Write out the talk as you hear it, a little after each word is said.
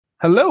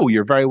Hello,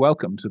 you're very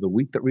welcome to the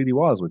week that really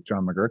was with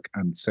John McGurk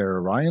and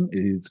Sarah Ryan.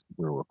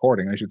 We're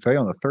recording, I should say,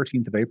 on the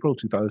 13th of April,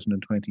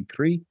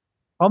 2023,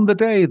 on the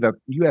day that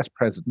US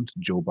President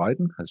Joe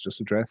Biden has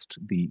just addressed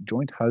the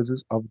joint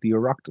houses of the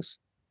Oireachtas.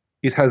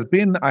 It has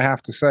been, I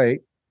have to say,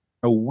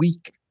 a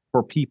week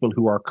for people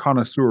who are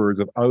connoisseurs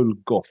of owl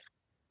guff.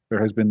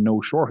 There has been no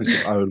shortage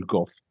of owl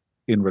guff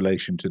in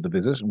relation to the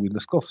visit, and we'll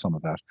discuss some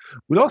of that.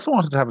 We also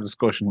wanted to have a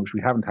discussion, which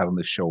we haven't had on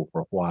this show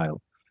for a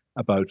while,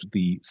 about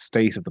the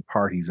state of the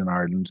parties in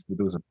Ireland.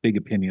 There was a big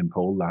opinion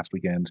poll last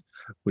weekend,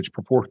 which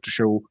purported to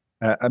show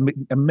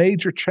a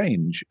major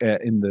change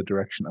in the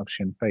direction of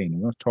Sinn Féin.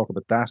 We're going to talk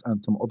about that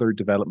and some other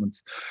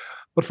developments.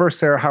 But first,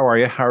 Sarah, how are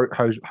you?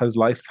 How's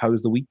life?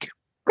 How's the week?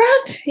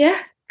 Grant, yeah,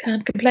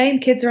 can't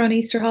complain. Kids are on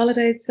Easter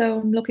holidays, so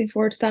I'm looking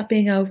forward to that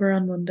being over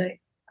on Monday.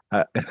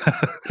 What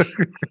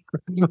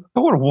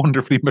a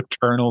wonderfully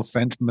maternal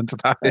sentiment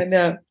that is.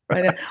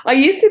 I know. I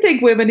used to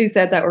think women who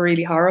said that were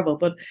really horrible,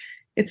 but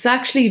it's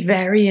actually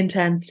very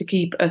intense to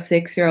keep a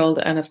 6-year-old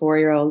and a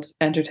 4-year-old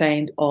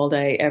entertained all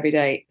day, every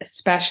day,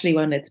 especially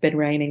when it's been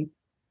raining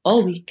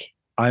all week.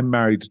 I'm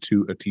married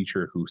to a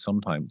teacher who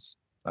sometimes,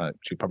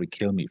 she'd probably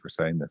kill me for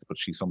saying this, but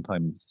she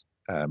sometimes,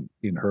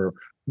 in her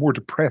more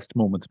depressed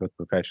moments about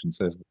the profession,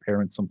 says that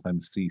parents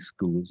sometimes see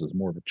schools as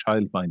more of a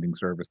child-minding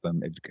service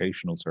than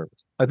educational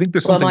service. I think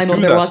there's something. Well, my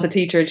mother was a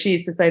teacher, and she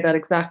used to say that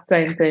exact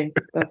same thing.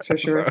 That's for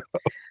sure.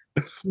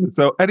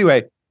 So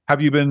anyway,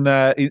 have you been?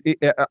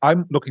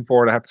 I'm looking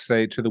forward, I have to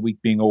say, to the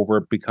week being over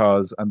and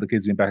the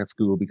kids being back at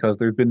school, because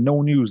there's been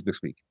no news this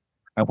week.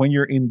 And when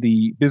you're in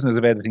the business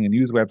of editing a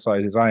news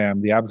website, as I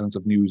am, the absence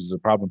of news is a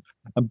problem.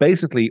 And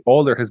basically,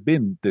 all there has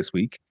been this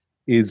week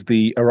is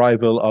the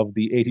arrival of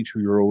the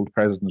 82-year-old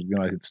president of the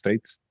United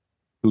States,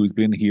 who's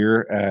been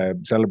here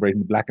celebrating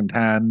the black and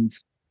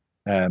tans,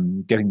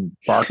 getting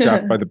barked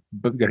at by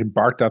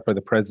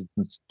the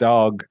president's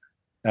dog,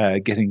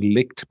 getting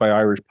licked by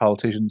Irish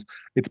politicians.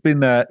 It's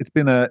been an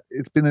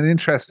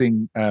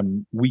interesting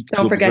week.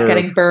 Don't forget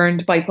getting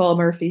burned by Paul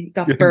Murphy.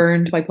 Got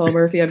burned by Paul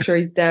Murphy. I'm sure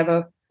he's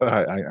Devo.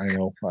 I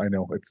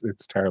know.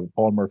 It's terrible.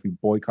 Paul Murphy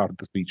boycotted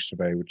the speech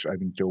today, which I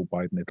think Joe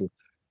Biden will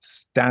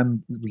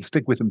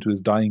stick with him to his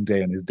dying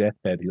day. On his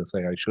deathbed, he'll say,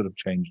 "I should have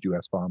changed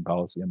U.S. foreign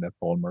policy and let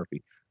Paul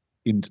Murphy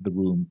into the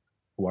room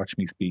to watch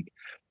me speak."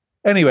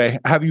 Anyway,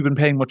 have you been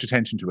paying much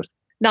attention to it?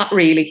 Not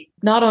really.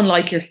 Not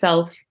unlike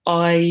yourself.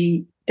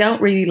 I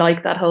don't really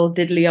like that whole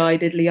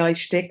diddly eye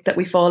shtick that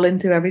we fall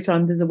into every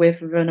time there's a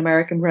whiff of an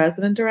American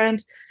president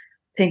around.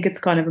 I think it's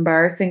kind of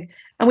embarrassing.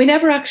 And we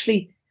never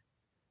actually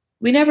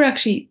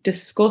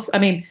discuss, I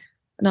mean,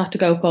 not to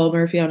go Paul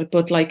Murphy on it,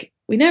 but like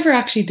we never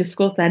actually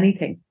discuss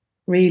anything,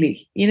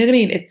 really. You know what I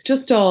mean? It's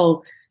just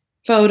all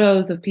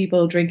photos of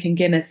people drinking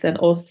Guinness and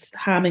us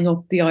hamming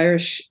up the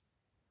Irish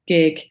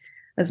gig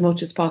as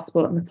much as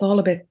possible. And it's all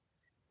a bit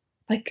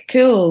like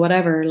cool,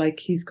 whatever, like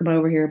he's come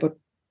over here, but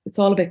it's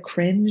all a bit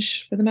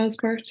cringe for the most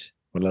part.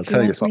 Well, I'll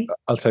tell you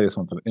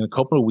something. In a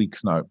couple of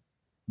weeks now,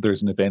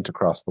 there's an event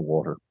across the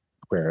water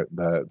where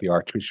the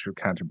Archbishop of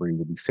Canterbury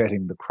will be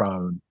setting the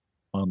crown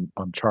on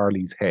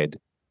Charlie's head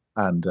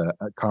and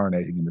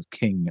coronating him as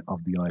King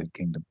of the United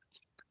Kingdom,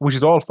 which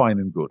is all fine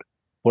and good.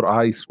 But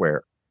I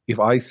swear,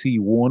 if I see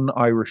one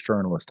Irish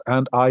journalist,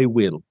 and I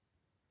will,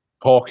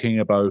 talking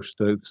about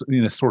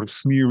in a sort of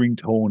sneering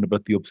tone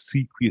about the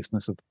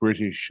obsequiousness of the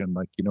British and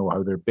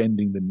how they're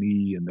bending the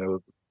knee and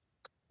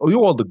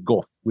all the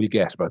guff we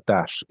get about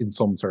that in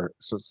some sort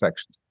of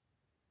sections.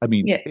 I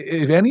mean,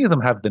 if any of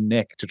them have the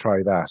neck to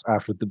try that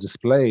after the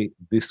display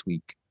this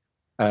week,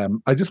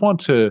 I just want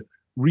to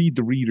read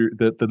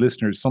the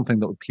listeners, something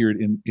that appeared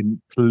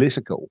in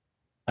Politico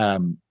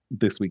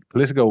this week.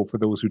 Politico, for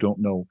those who don't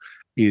know,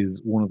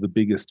 is one of the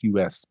biggest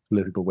US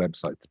political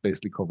websites.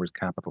 Basically covers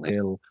Capitol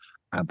Hill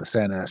and the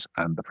Senate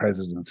and the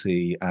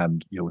presidency,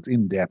 and it's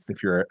in depth.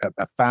 If you're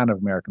a fan of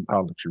American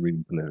politics, you're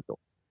reading Politico.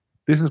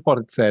 This is what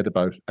it said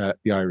about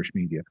the Irish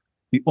media.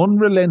 The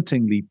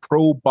unrelentingly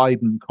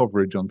pro-Biden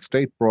coverage on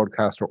state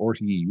broadcaster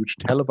RTE, which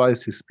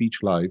televised his speech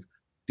live,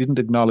 didn't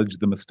acknowledge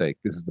the mistake.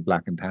 This is the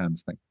black and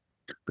tans thing.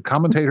 The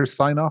commentators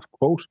sign off,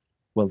 quote,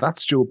 "Well,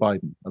 that's Joe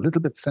Biden. A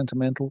little bit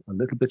sentimental, a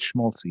little bit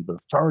schmaltzy, but a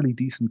thoroughly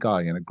decent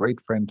guy and a great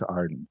friend to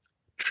Ireland.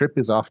 The trip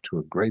is off to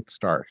a great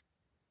start."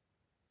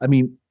 I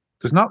mean,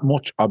 there's not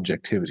much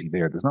objectivity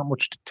there. There's not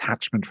much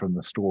detachment from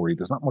the story.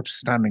 There's not much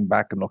standing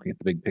back and looking at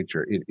the big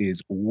picture. It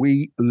is,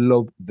 we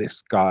love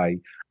this guy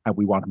and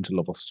we want him to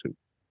love us too.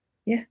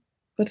 Yeah,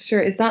 but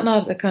sure, is that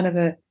not a kind of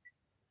a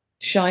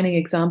shining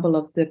example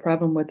of the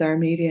problem with our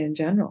media in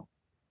general?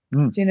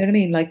 Do you know what I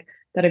mean? Like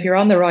that if you're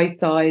on the right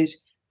side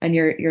and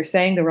you're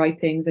saying the right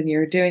things and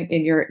you're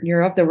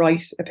of the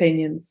right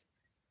opinions,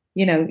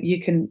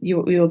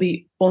 you'll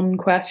be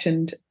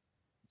unquestioned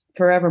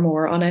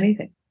forevermore on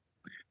anything.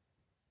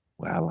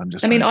 Well,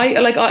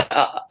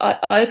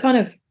 I kind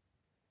of,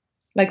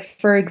 like,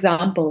 for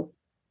example,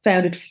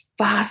 found it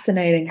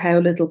fascinating how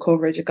little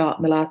coverage it got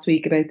in the last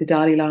week about the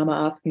Dalai Lama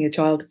asking a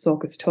child to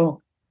suck his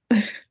tongue.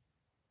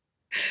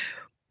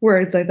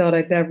 Words I thought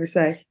I'd never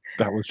say.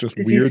 That was just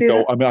Did you weird, see though.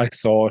 that? I mean, I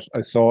saw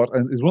it,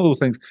 and it's one of those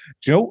things.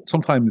 Do you know,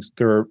 sometimes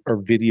there are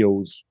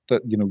videos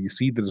that you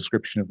see the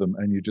description of them,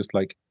 and you're just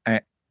like, I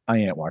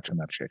ain't watching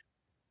that shit.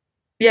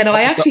 Yeah, no, That,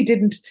 I actually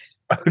didn't.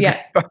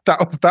 Yeah,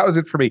 that was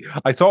it for me.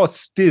 I saw a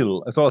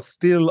still. I saw a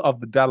still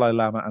of the Dalai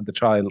Lama and the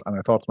child, and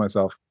I thought to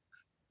myself,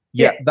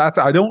 yeah, yeah. that's.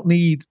 I don't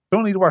need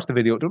to watch the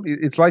video.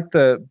 It's like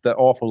the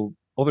awful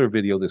other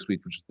video this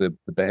week, which is the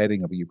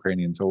beheading of a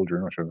Ukrainian soldier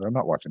in Russia. I'm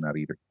not watching that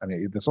either. I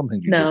mean, there's some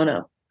things you No, just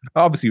no.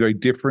 obviously a very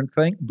different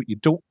thing, but you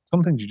don't.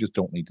 Some things you just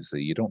don't need to see.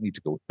 You don't need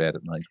to go to bed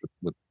at night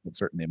with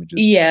certain images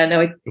Yeah, no,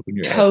 I up in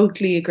your head.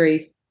 totally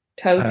agree.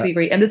 Uh, Totally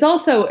agree. And there's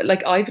also,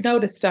 like, I've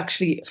noticed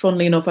actually,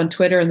 funnily enough, on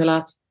Twitter in the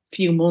last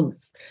few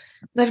months,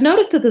 I've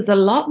noticed that there's a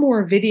lot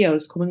more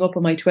videos coming up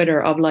on my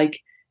Twitter of like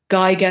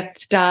guy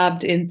gets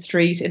stabbed in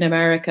street in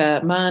America,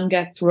 man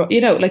gets,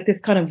 like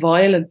this kind of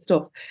violent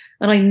stuff.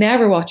 And I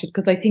never watch it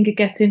because I think it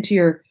gets into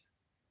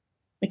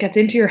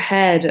your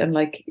head and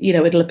like,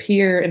 it'll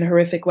appear in a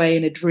horrific way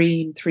in a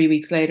dream 3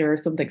 weeks later or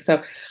something.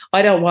 So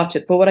I don't watch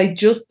it. But what I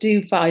just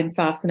do find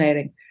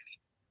fascinating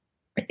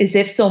is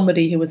if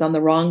somebody who was on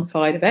the wrong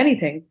side of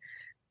anything,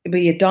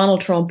 be it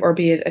Donald Trump or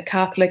be it a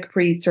Catholic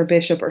priest or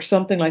bishop or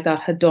something like that,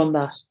 had done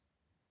that,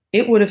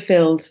 it would have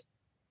filled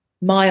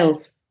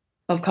miles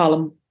of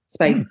column hmm.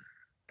 space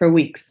for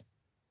weeks.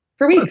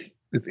 For Well, weeks.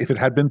 if it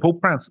had been Pope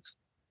Francis,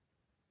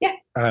 Yeah.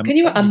 um, Can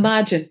you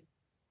imagine?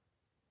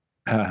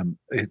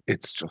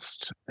 it's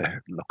just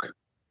look.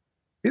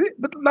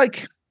 But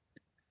like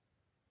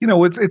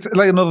it's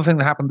like another thing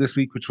that happened this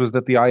week, which was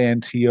that the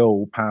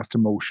INTO passed a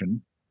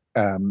motion.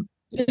 Oh,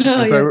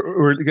 And so yeah.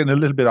 we're getting a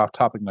little bit off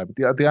topic now, but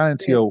the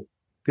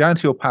Yeah.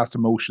 INTO passed a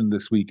motion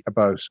this week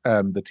about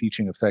the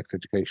teaching of sex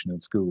education in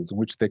schools, in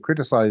which they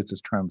criticised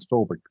as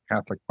transphobic the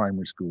Catholic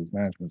Primary Schools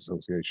Management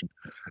Association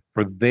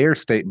for their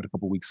statement a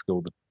couple of weeks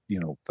ago that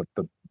that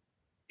the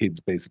kids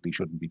basically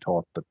shouldn't be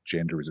taught that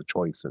gender is a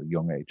choice at a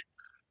young age.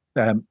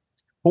 Um,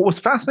 what was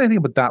fascinating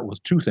about that was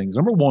two things.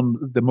 Number one,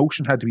 the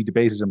motion had to be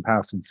debated and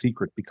passed in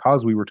secret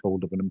because we were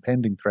told of an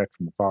impending threat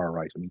from the far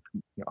right. I mean,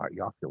 are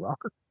you off your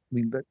rocker? I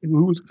mean,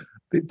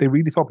 they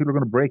really thought people were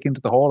going to break into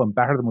the hall and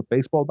batter them with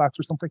baseball bats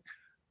or something.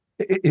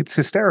 It's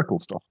hysterical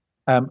stuff.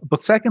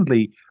 But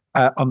secondly,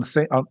 on the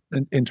same,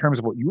 in terms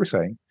of what you were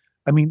saying,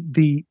 I mean,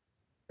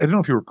 I don't know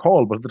if you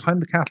recall, but at the time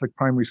the Catholic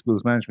Primary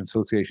Schools Management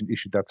Association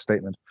issued that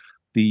statement,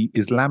 the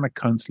Islamic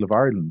Council of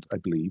Ireland, I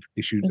believe,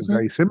 issued a Mm-hmm.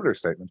 very similar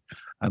statement.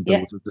 And there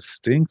Yeah. was a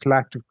distinct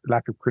lack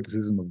of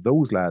criticism of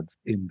those lads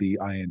in the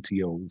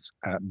INTO's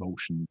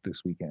motion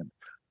this weekend.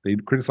 They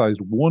criticised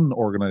one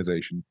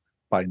organisation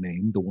by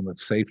name, the one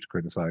that's safe to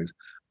criticise,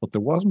 but there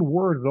wasn't a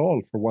word at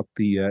all for what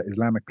the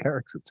Islamic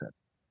clerics had said.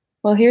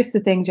 Well, here's the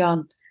thing,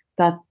 John,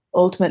 that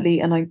ultimately,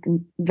 and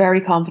I'm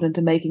very confident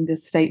in making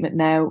this statement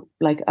now,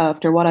 like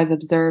after what I've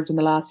observed in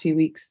the last few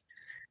weeks,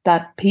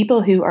 that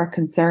people who are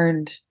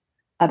concerned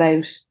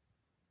about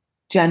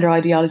gender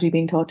ideology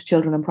being taught to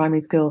children in primary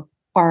school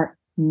are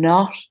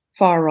not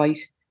far right.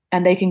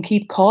 And they can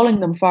keep calling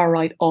them far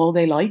right all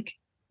they like,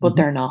 but Mm-hmm.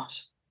 they're not.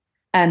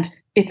 And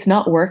it's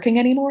not working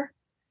anymore.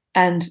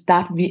 And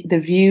the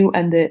view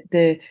and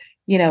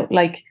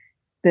like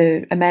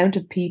the amount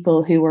of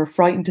people who are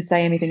frightened to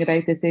say anything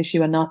about this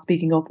issue and not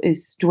speaking up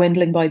is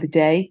dwindling by the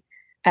day.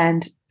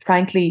 And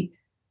frankly,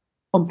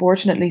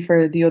 unfortunately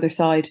for the other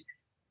side,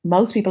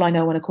 most people I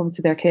know when it comes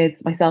to their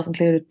kids, myself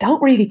included,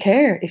 don't really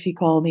care if you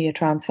call me a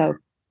transphobe.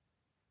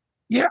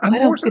 Yeah, and I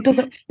don't,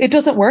 also, it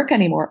doesn't work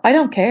anymore. I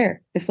don't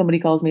care if somebody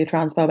calls me a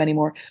transphobe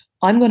anymore.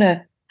 I'm going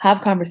to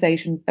have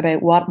conversations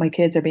about what my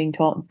kids are being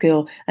taught in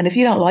school. And if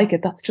you don't like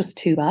it, that's just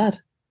too bad.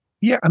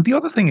 yeah, and the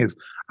other thing is,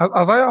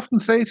 as I often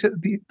say to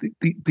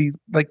the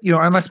like,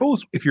 and I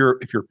suppose if you're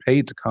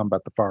paid to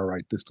combat the far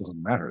right, this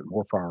doesn't matter. The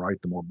more far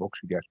right, the more books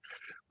you get.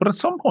 But at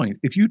some point,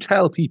 if you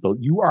tell people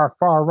you are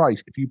far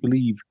right, if you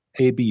believe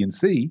A, B, and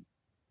C,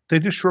 they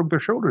just shrug their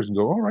shoulders and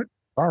go, "All right,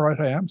 far right,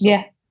 I am." So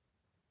Yeah.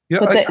 yeah,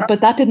 But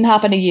that didn't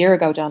happen a year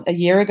ago, John. A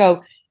year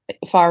ago,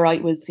 far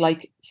right was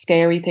like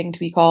scary thing to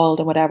be called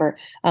and whatever.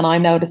 And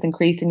I'm noticed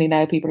increasingly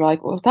now people are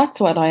like, well, if that's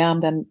what I am,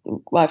 then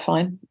well,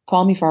 fine,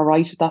 call me far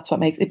right if that's what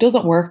makes it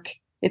doesn't work.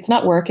 It's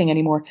not working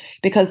anymore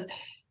because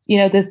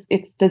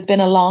there's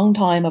been a long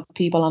time of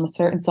people on a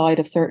certain side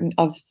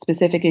of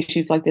specific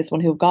issues like this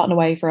one who have gotten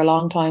away for a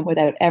long time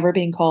without ever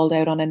being called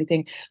out on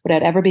anything,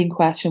 without ever being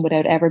questioned,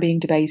 without ever being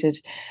debated.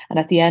 And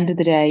at the end of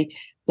the day,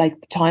 like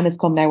the time has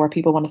come now where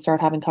people want to start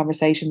having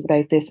conversations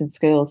about this in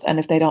schools. And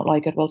if they don't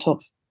like it, well,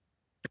 tough.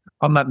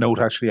 on that note,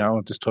 actually, I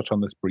want to just touch on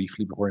this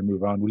briefly before I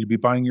move on. Will you be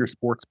buying your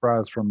sports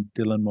bras from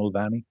Dylan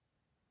Mulvaney?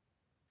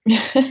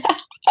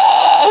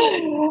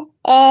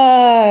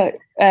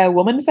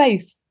 Woman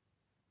face.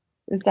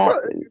 Is that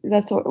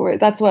Well,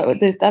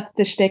 that's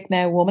the shtick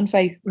now? Woman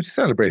face. he's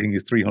celebrating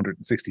his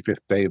 365th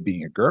day of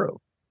being a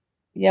girl.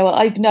 Yeah, well,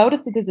 I've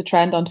noticed that there's a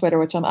trend on Twitter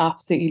which I'm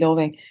absolutely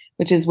loving,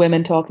 which is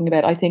women talking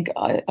about. I think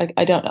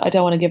I don't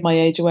want to give my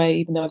age away,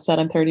 even though I've said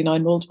I'm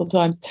 39 multiple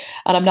times,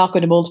 and I'm not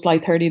going to multiply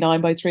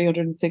 39 by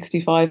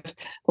 365.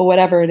 But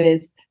whatever it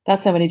is,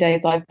 that's how many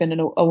days I've been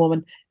a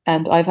woman,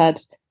 and I've had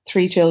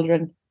 3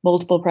 children,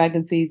 multiple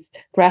pregnancies,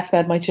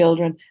 breastfed my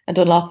children, and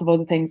done lots of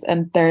other things,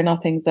 and they're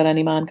not things that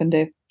any man can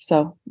do.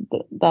 So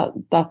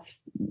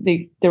that's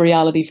the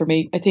reality for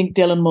me. I think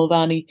Dylan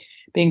Mulvaney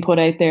being put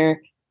out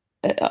there,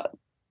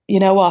 you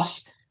know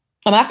what?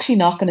 I'm actually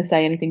not going to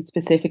say anything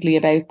specifically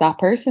about that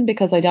person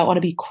because I don't want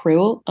to be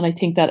cruel. And I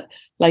think that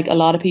like a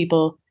lot of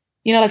people,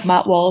 you know, like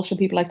Matt Walsh and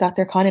people like that,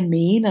 they're kind of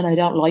mean, and I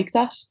don't like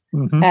that.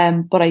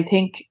 But I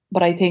think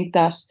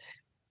that,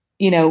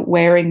 you know,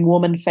 wearing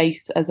woman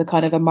face as a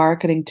kind of a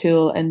marketing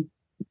tool and,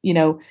 you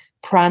know,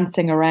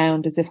 prancing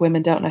around as if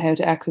women don't know how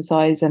to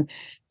exercise and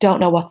don't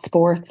know what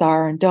sports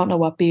are and don't know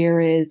what beer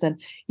is.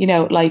 And, you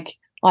know, like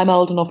I'm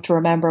old enough to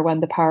remember when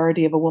the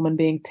parody of a woman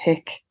being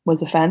thick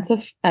was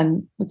offensive,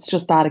 and it's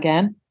just that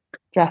again,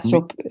 dressed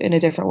up in a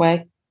different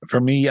way. For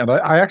me, and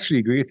I actually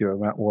agree with you,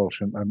 Matt Walsh,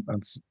 and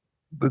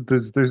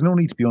there's no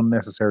need to be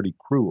unnecessarily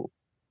cruel.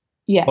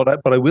 Yeah.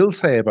 But I will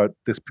say about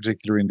this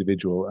particular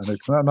individual, and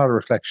it's not a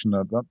reflection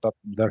of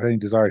that any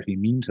desire to be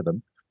mean to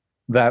them,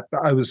 that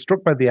I was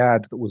struck by the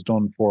ad that was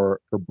done for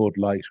Bud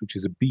Light, which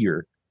is a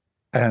beer,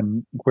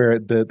 where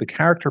the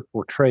character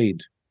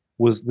portrayed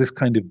was this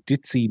kind of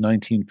ditzy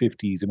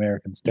 1950s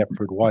American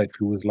Stepford wife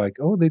who was like,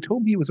 oh, they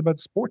told me it was about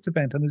a sports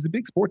event and there's a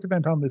big sports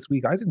event on this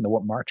week. I didn't know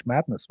what March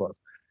Madness was.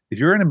 If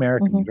you're an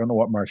American, you don't know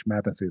what March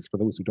Madness is. For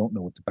those who don't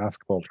know, it's a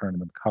basketball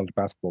tournament, college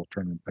basketball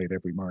tournament played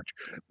every March.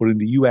 But in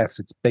the US,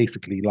 it's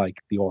basically like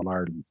the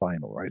All-Ireland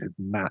final, right? It's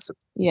massive.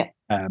 Yeah.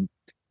 And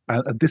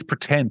this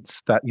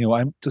pretense that, you know,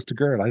 I'm just a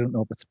girl, I don't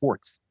know about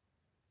sports.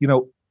 You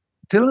know,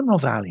 Dylan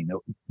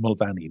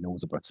Mulvaney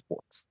knows about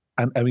sports.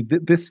 And I mean,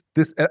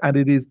 and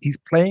it is, he's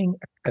playing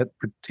a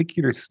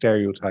particular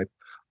stereotype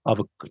of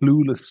a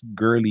clueless,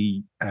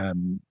 girly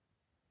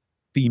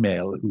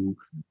female who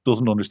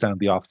doesn't understand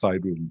the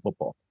offside rule in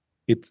football.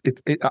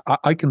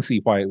 I can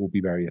see why it will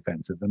be very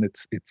offensive. And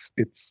it's,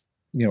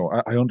 you know,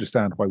 I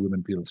understand why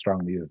women feel as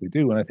strongly as they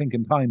do. And I think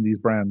in time, these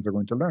brands are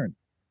going to learn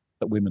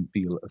that women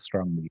feel as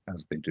strongly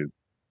as they do.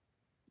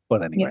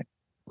 But anyway.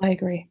 Yeah, I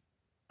agree.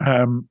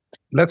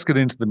 Let's get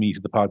into the meat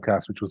of the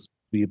podcast, which was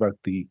to be about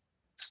the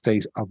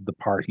state of the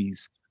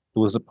parties.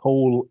 There was a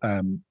poll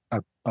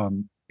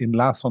in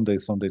last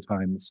Sunday's Sunday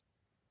Times,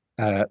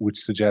 which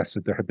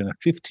suggested there had been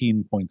a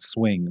 15-point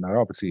swing. Now,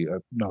 obviously,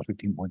 not a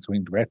 15-point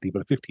swing directly,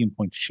 but a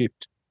 15-point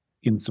shift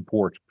in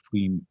support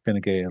between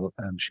Fine Gael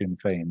and Sinn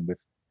Féin,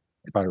 with,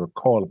 if I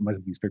recall, I might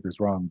have these figures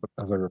wrong, but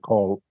as I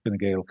recall, Fine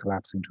Gael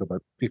collapsing to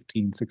about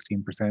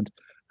 15-16%,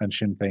 and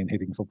Sinn Féin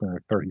hitting something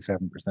like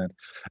 37%.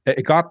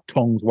 It got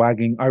tongues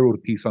wagging. I wrote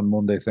a piece on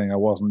Monday saying I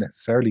wasn't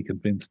necessarily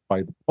convinced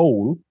by the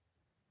poll,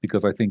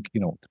 because I think,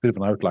 you know, it's a bit of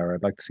an outlier.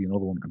 I'd like to see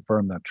another one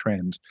confirm that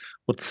trend.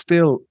 But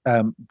still,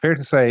 fair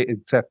to say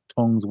it set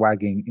tongues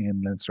wagging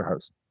in Leinster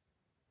House.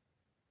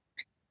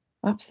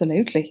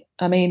 Absolutely.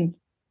 I mean,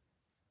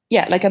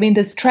 yeah, like, I mean,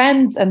 there's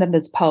trends and then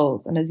there's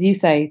polls. And as you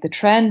say, the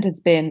trend has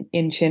been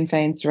in Sinn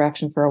Féin's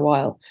direction for a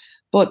while.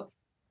 But,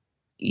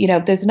 you know,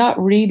 there's not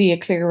really a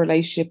clear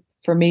relationship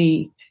for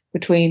me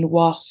between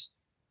what,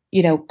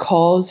 you know,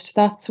 caused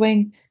that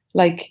swing.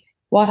 Like,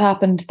 what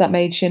happened that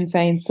made Sinn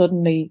Féin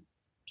suddenly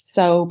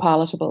so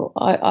palatable?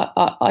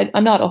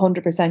 I'm not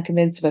 100%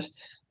 convinced of it.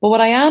 But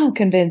what I am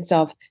convinced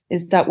of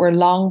is that we're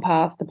long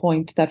past the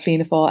point that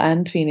Fianna Fáil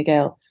and Fine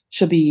Gael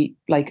should be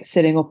like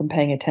sitting up and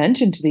paying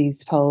attention to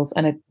these polls,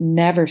 and it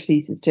never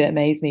ceases to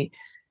amaze me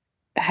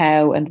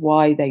how and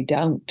why they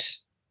don't.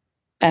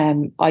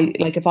 I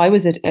like, if I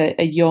was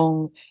a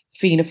young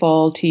Fianna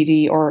Fáil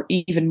TD, or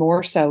even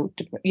more so,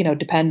 you know,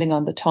 depending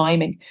on the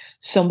timing,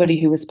 somebody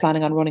who was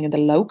planning on running in the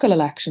local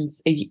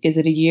elections, is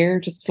it a year,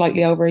 just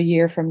slightly over a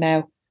year from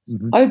now?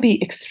 I would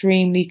be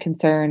extremely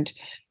concerned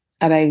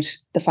about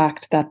the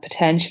fact that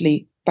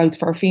potentially, both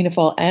for Fianna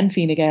Fáil and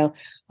Fine Gael,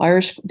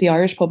 the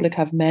Irish public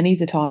have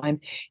many's a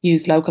time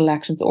used local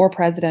elections or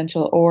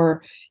presidential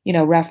or, you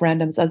know,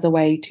 referendums as a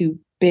way to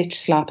bitch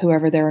slap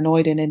whoever they're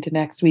annoyed into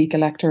next week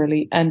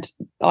electorally. And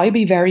I'd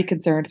be very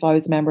concerned if I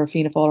was a member of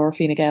Fianna Fáil or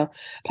Fine Gael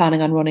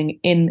planning on running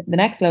in the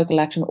next local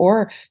election,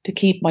 or to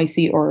keep my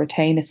seat or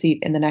retain a seat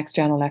in the next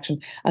general election,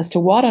 as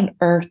to what on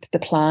earth the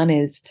plan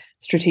is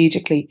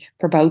strategically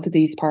for both of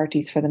these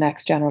parties for the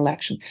next general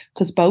election.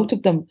 Because both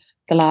of them,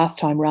 the last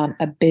time, ran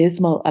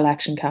abysmal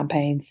election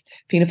campaigns.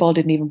 Fianna Fáil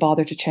didn't even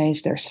bother to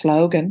change their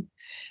slogan,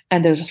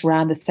 and they just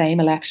ran the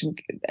same election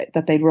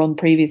that they'd run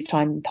previous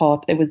time and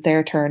thought it was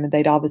their turn and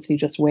they'd obviously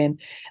just win.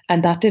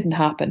 And that didn't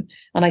happen.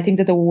 And I think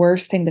that the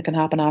worst thing that can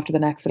happen after the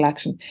next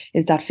election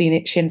is that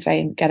Sinn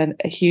Féin get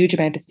a huge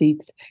amount of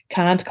seats,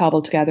 can't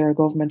cobble together a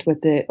government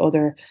with the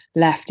other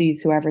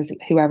lefties, whoever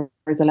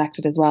is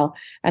elected as well,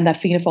 and that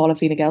Fianna Fáil and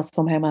Fine Gael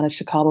somehow manage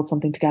to cobble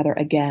something together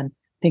again.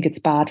 I think it's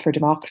bad for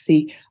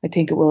democracy. I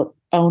think it will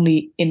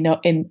only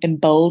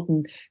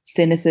embolden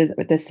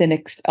the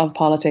cynics of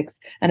politics,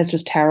 and it's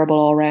just terrible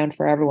all around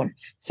for everyone.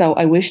 So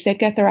I wish they'd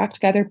get their act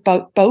together.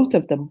 Both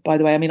of them, by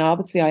the way. I mean,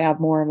 obviously I have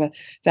more of a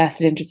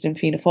vested interest in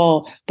Fianna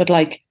Fáil, but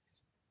like,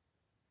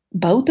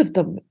 both of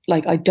them,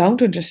 like, I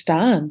don't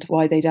understand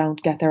why they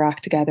don't get their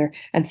act together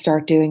and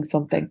start doing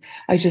something.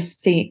 It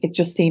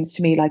just seems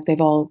to me like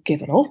they've all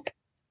given up.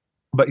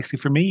 But you see,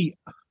 for me,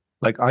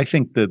 Like I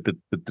think that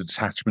the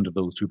detachment of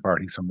those two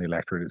parties from the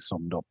electorate is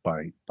summed up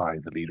by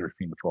the leader of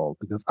Fianna Fáil,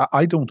 because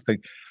I don't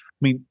think, I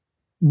mean,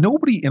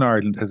 nobody in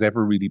Ireland has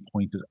ever really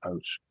pointed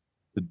out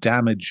the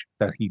damage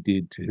that he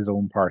did to his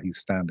own party's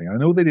standing. I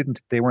know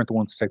they weren't the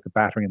ones to take the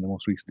battering in the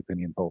most recent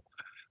opinion poll,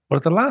 but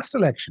at the last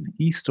election,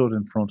 he stood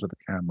in front of the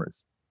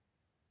cameras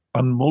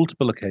on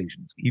multiple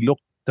occasions. He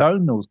looked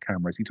down those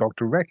cameras, he talked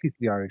directly to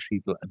the Irish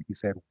people, and he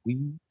said, "We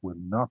will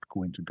not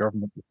go into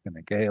government with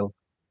Fine Gael.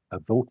 A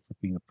vote for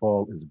Fianna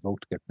Fáil is a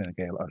vote to get Fine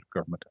Gael out of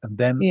government." And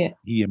then Yeah.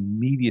 he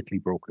immediately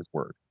broke his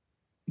word.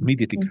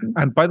 Immediately. Mm-hmm.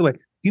 And by the way,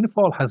 Fianna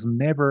Fáil has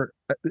never,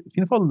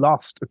 Fianna Fáil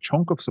lost a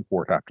chunk of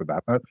support after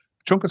that. Now, a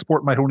chunk of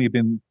support might only have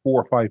been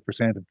 4 or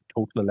 5% of the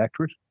total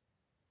electorate,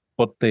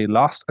 but they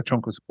lost a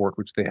chunk of support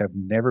which they have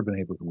never been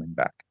able to win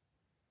back.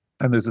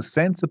 And there's a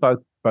sense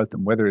about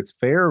them, whether it's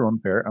fair or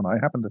unfair, and I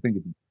happen to think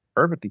it's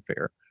perfectly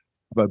fair,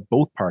 about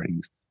both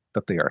parties,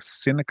 that they are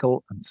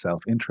cynical and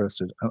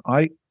self-interested. And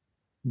I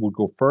will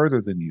go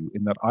further than you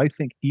in that I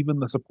think even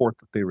the support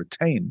that they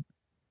retain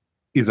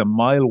is a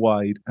mile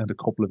wide and a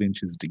couple of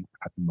inches deep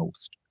at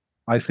most.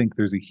 I think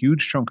there's a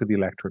huge chunk of the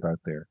electorate out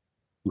there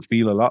who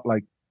feel a lot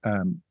like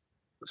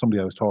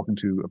somebody I was talking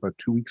to about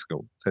 2 weeks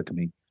ago said to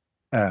me,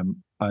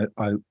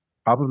 I'll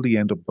probably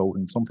end up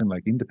voting something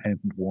like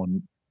Independent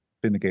 1,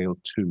 Fine Gael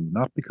 2,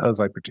 not because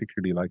I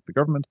particularly like the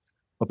government,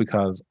 but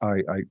because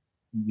I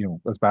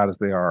as bad as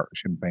they are,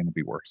 Sinn Féin would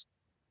be worse.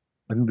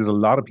 I think there's a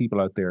lot of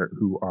people out there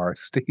who are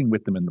sticking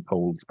with them in the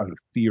polls out of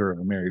fear of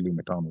a Mary Lou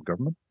McDonald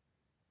government.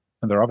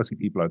 And there are obviously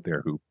people out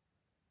there who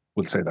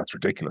will say that's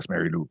ridiculous.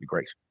 Mary Lou would be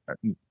great.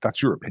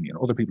 That's your opinion.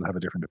 Other people have a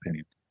different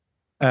opinion.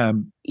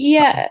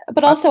 Yeah,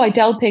 but also I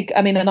don't think,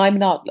 I mean, and I'm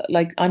not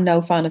like, I'm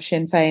no fan of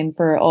Sinn Féin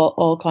for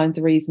all kinds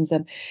of reasons.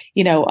 And,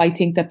 I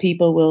think that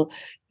people will,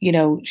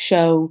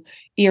 show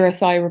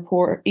ESRI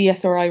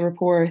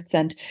reports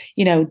and,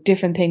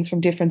 different things from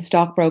different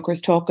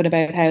stockbrokers talking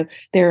about how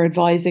they're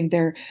advising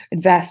their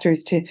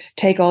investors to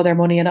take all their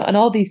money and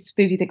all these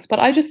spooky things. But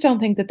I just don't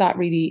think that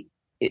really,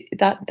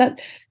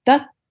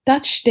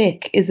 that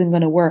shtick isn't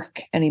going to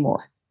work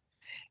anymore.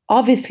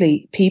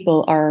 Obviously,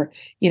 people are,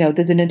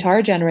 there's an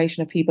entire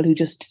generation of people who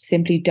just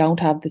simply don't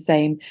have the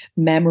same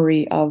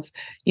memory of,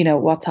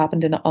 what's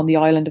happened on the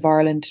island of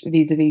Ireland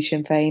vis-a-vis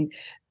Sinn Féin.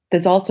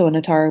 There's also an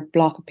entire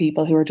block of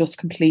people who are just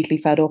completely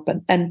fed up.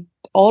 And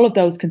all of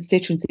those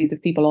constituencies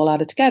of people all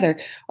added together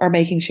are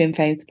making Sinn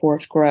Féin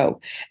support grow.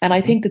 And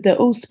I think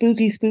that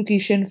spooky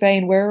Sinn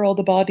Féin, where are all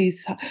the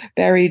bodies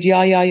buried,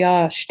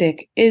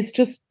 shtick is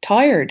just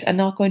tired and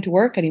not going to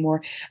work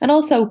anymore. And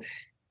also,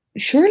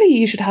 surely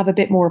you should have a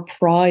bit more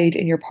pride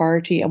in your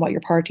party and what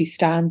your party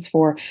stands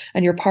for.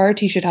 And your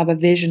party should have a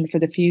vision for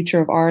the future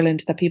of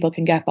Ireland that people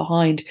can get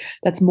behind.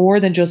 That's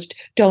more than just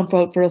don't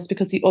vote for us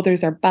because the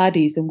others are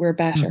baddies and we're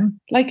better. Mm-hmm.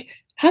 Like,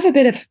 have a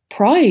bit of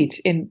pride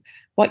in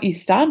what you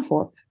stand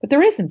for. But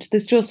there isn't.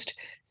 There's just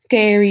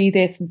scary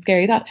this and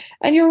scary that.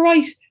 And you're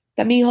right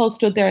that Micheál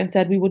stood there and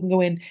said we wouldn't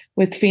go in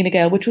with Fine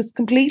Gael, which was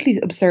completely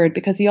absurd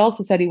because he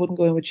also said he wouldn't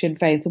go in with Sinn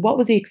Féin. So what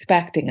was he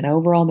expecting? An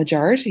overall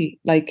majority?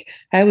 Like,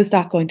 how was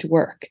that going to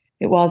work?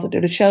 It wasn't.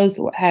 It shows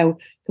how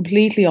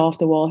completely off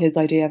the wall his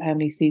idea of how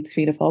many seats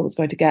Fianna Fáil was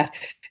going to get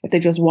if they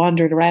just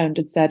wandered around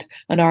and said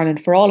an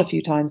Ireland for all a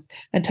few times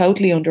and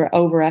totally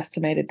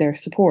overestimated their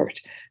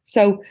support.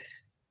 So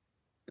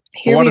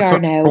here we are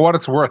now. For what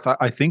it's worth,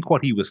 I think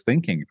what he was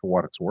thinking, for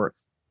what it's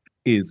worth,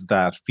 is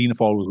that Fianna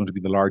Fáil was going to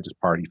be the largest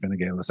party, Fine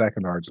Gael the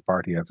second largest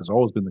party, as has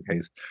always been the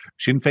case.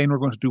 Sinn Féin were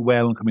going to do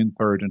well and come in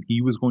third, and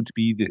he was going to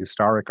be the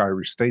historic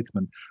Irish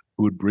statesman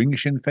who would bring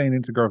Sinn Féin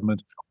into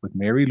government with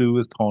Mary Lou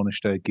as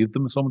Taoiseach, give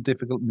them some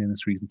difficult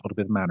ministries and put a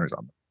bit of manners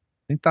on them.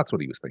 I think that's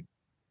what he was thinking.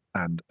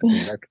 And the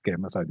electorate gave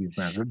him this idea of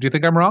manners. Do you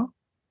think I'm wrong?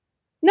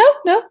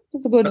 No,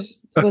 it's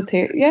a good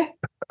theory. Yeah.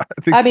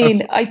 I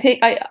think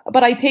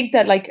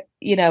that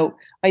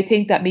I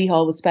think that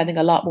Micheál was spending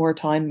a lot more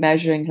time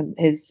measuring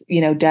his,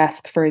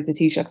 desk for the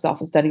Taoiseach's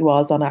office than he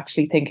was on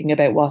actually thinking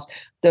about what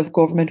the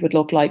government would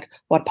look like,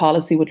 what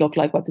policy would look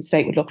like, what the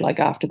state would look like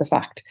after the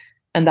fact.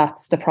 And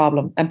that's the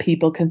problem. And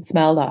people can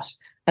smell that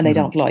and they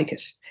don't like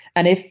it.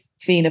 And if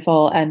Fianna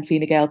Fáil and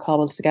Fine Gael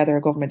cobbles together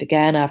a government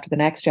again after the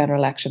next general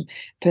election,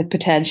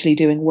 potentially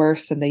doing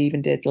worse than they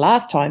even did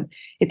last time,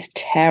 it's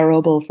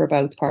terrible for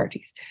both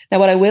parties. Now,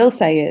 what I will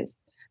say is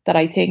that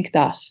I think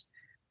that,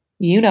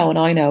 and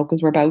I know,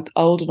 because we're both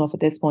old enough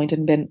at this point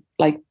and been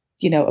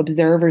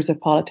observers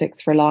of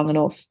politics for long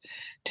enough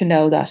to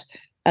know that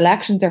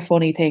elections are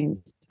funny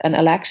things and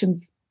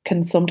elections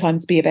can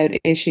sometimes be about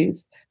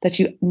issues that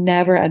you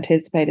never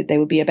anticipated they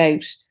would be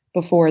about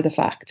before the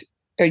fact.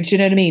 Or, do you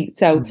know what I mean?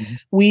 So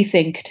we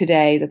think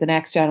today that the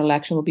next general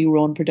election will be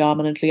run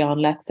predominantly on,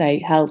 let's say,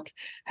 health,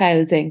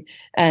 housing,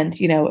 and,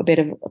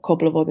 a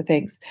couple of other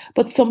things.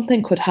 But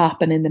something could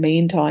happen in the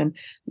meantime.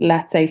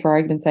 Let's say, for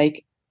argument's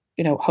sake,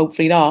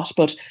 hopefully not,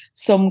 but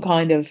some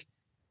kind of,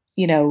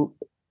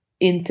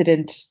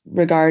 incident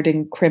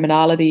regarding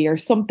criminality or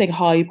something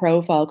high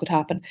profile could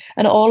happen,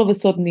 and all of a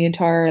sudden the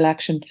entire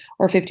election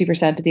or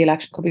 50% of the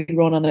election could be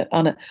run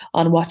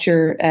on what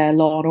your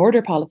law and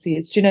order policy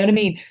is. Do you know what I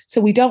mean?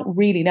 So we don't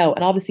really know,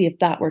 and obviously if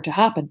that were to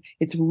happen,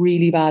 it's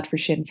really bad for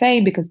Sinn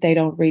Féin because they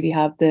don't really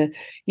have the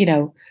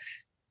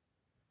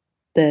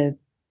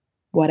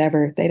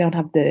whatever, they don't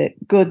have the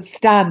good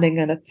standing,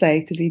 and let's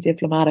say, to be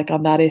diplomatic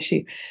on that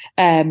issue.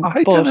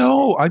 I don't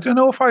know. I don't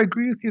know if I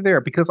agree with you there,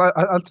 because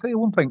I'll tell you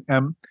one thing.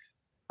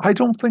 I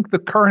don't think the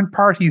current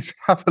parties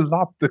have a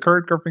lot. The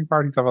current governing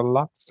parties have a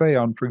lot to say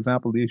on, for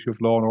example, the issue of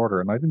law and order.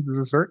 And I think there's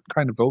a certain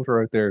kind of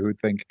voter out there who would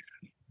think,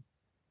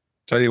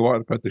 tell you what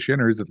about the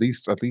Shinners, at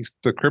least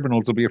the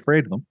criminals will be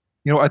afraid of them.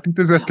 I think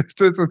there's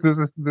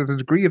a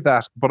degree of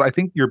that, but I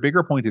think your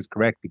bigger point is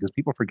correct, because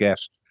people forget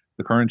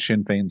the current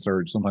Sinn Féin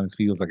surge sometimes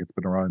feels like it's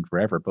been around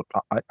forever. But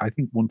I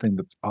think one thing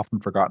that's often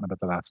forgotten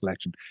about the last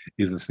election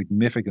is the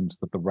significance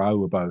that the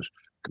row about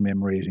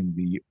commemorating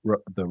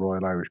the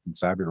Royal Irish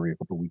Constabulary a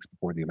couple of weeks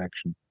before the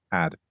election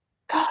had.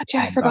 God,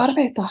 yeah, I forgot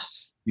about that.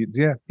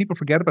 Yeah, people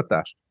forget about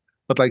that.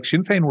 But like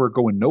Sinn Féin were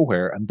going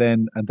nowhere, and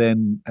then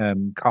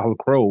Cathal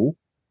Crowe,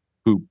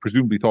 who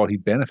presumably thought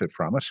he'd benefit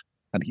from it,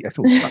 and I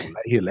suppose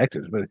he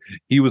elected, but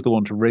he was the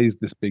one to raise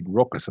this big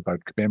ruckus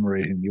about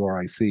commemorating the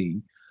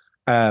RIC.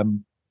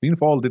 Fianna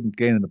Fáil didn't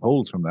gain in the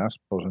polls from that,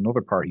 but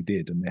another party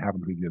did, and they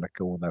haven't really let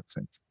go of that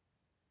since.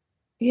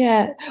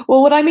 Yeah.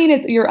 Well, what I mean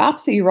is you're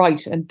absolutely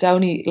right. And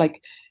don't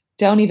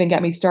even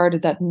get me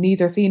started that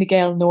neither Fine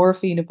Gael nor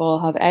Fianna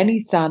Fáil have any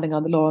standing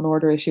on the law and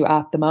order issue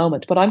at the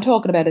moment. But I'm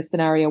talking about a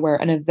scenario where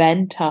an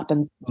event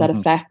happens that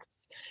affects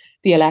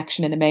the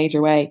election in a major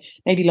way.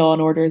 Maybe law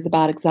and order is a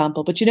bad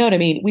example, but you know what I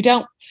mean? We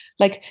don't,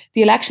 like,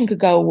 the election could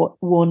go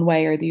one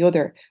way or the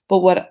other. But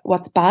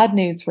what's bad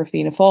news for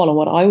Fianna Fáil, and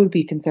what I would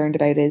be concerned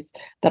about, is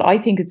that I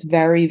think it's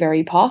very,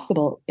 very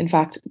possible, in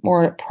fact,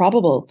 more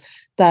probable,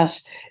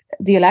 that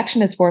the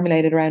election is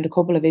formulated around a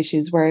couple of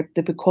issues where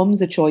there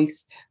becomes a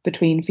choice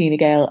between Fine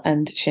Gael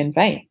and Sinn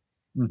Féin.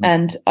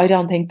 And I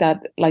don't think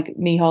that, like,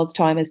 Micheál's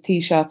time as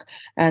Taoiseach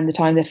and the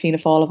time that Fianna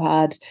Fáil have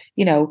had,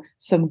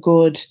 some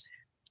good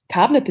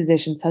cabinet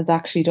positions has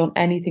actually done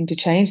anything to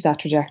change that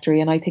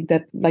trajectory. And I think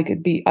that, like,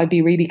 I'd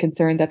be really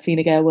concerned that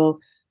Fine Gael will,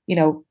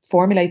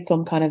 formulate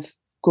some kind of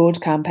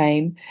good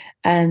campaign,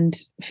 and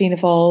Fianna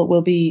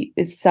Fáil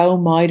is so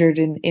mired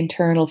in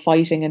internal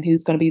fighting and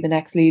who's going to be the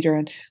next leader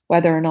and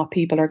whether or not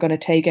people are going to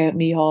take out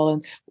Micheál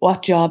and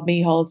what job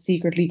Micheál's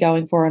secretly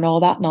going for and all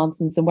that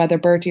nonsense, and whether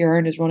Bertie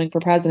Ahern is running for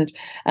president,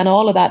 and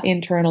all of that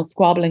internal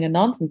squabbling and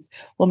nonsense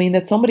will mean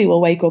that somebody will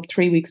wake up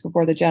 3 weeks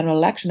before the general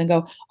election and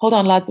go, hold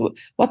on lads,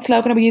 what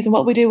slogan are we using,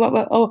 what we do,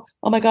 oh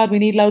my god, we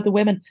need loads of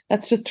women,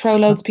 let's just throw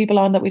loads of people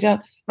on that we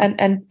don't,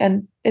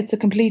 and it's a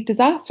complete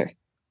disaster.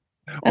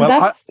 And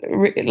that's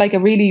like a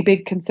really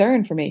big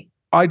concern for me.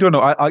 I don't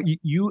know.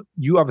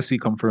 You obviously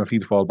come from a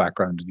Fianna Fáil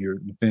background and your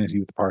affinity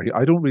with the party.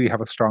 I don't really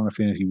have a strong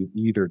affinity with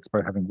either,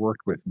 despite having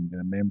worked with and been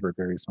a member at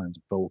various times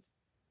of both,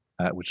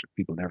 which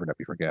people never let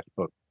me forget.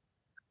 But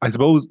I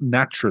suppose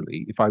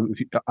naturally, if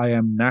I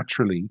am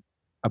naturally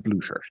a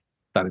blue shirt,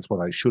 that is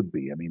what I should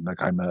be. I mean,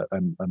 like, I'm a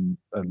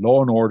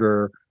law and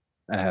order,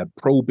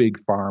 pro big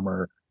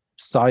farmer,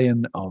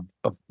 scion of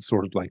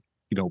sort of like,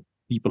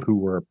 people who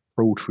were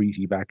pro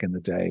treaty back in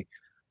the day,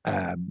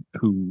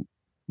 who,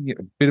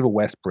 a bit of a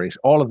West Brit,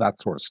 all of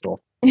that sort of stuff.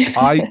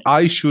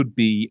 I should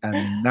be a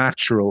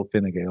natural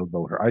Fine Gael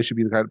voter. I should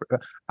be the kind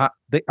of,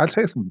 I'll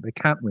tell you something, they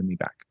can't win me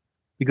back,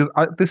 because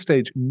at this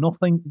stage,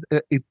 nothing.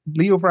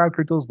 Leo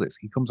Varadkar does this.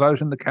 He comes out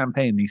in the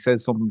campaign and he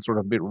says something sort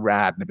of a bit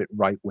rad and a bit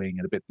right wing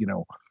and a bit,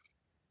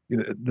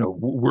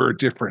 we're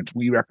different.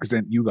 We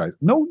represent you guys.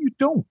 No, you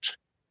don't.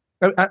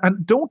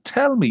 And don't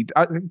tell me,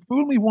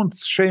 fool me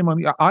once, shame on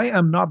you. I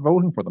am not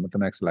voting for them at the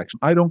next election.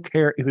 I don't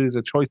care if it is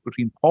a choice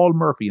between Paul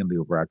Murphy and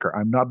Leo Varadkar.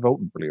 I'm not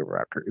voting for Leo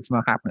Varadkar. It's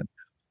not happening.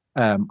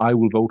 I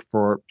will vote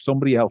for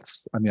somebody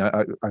else. I mean,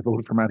 I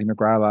voted for Matty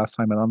McGrath last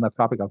time, and on that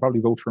topic, I'll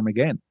probably vote for him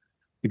again,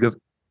 because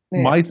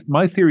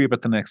my theory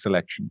about the next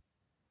election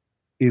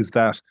is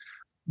that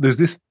there's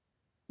this.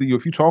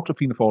 If you talk to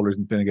Fianna Fáilers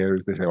and Fine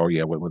Gaelers, they say, "Oh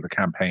yeah, well, the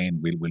campaign,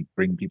 we'll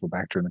bring people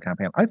back during the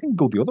campaign." I think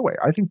go the other way.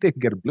 I think they can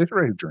get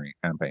obliterated during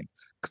a campaign,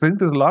 because I think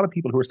there's a lot of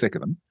people who are sick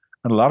of them,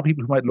 and a lot of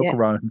people who might look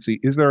around and see,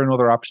 is there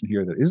another option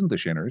here that isn't the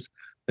Shinners,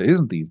 that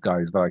isn't these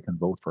guys that I can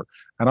vote for?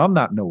 And on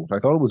that note, I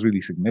thought it was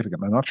really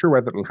significant. I'm not sure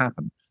whether it'll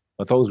happen.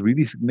 I thought it was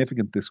really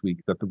significant this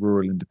week that the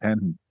Rural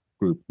Independent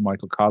Group,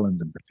 Michael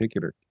Collins in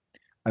particular,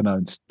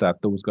 announced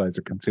that those guys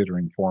are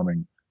considering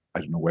forming, I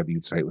don't know whether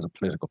you'd say it was a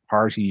political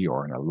party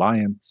or an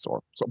alliance,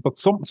 but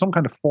some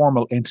kind of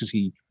formal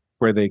entity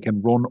where they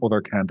can run other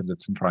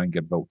candidates and try and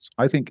get votes.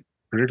 I think,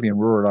 particularly in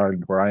rural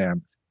Ireland where I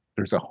am,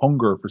 there's a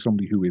hunger for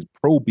somebody who is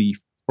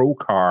pro-beef,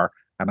 pro-car,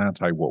 and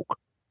anti-woke.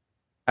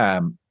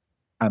 And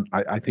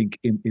I think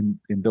in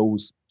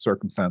those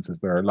circumstances,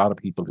 there are a lot of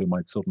people who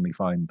might suddenly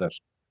find that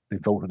they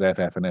voted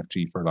FF and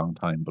FG for a long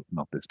time, but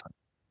not this time.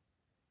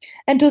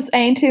 And does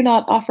Aontú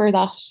not offer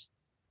that?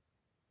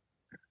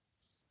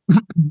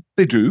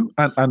 They do,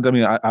 and I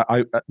mean,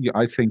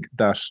 I think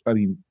that, I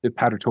mean, if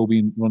Patrick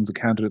Tobin runs a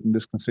candidate in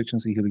this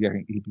constituency, he'll be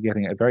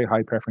getting a very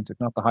high preference, if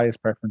not the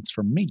highest preference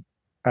from me.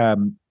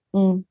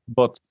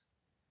 But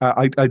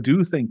I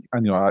do think,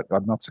 and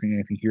I'm not saying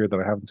anything here that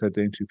I haven't said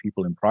to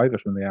people in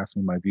private when they ask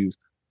me my views.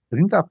 I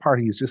think that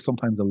party is just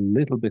sometimes a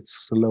little bit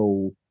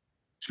slow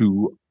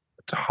to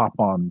hop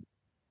on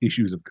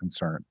issues of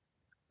concern.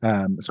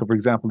 So, for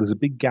example, there's a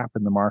big gap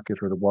in the market,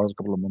 or there was a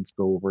couple of months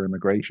ago, over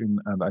immigration,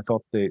 and I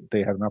thought they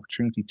had an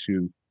opportunity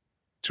to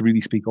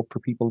really speak up for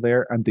people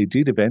there, and they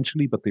did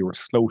eventually, but they were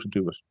slow to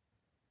do it.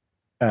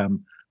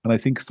 And I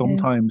think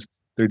sometimes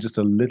they're just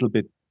a little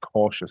bit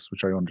cautious,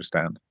 which I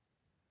understand.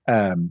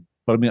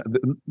 But I mean,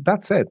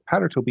 that said,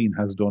 Patrick Tobin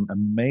has done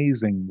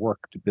amazing work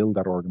to build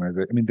that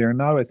organization. I mean, they're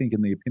now, I think,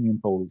 in the opinion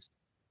polls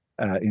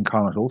in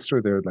Connacht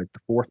Ulster, they're like the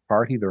fourth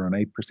party. They're on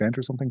 8%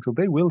 or something, so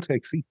they will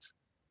take seats.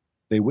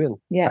 They will.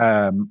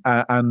 Yeah.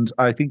 And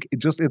I think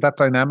just that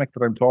dynamic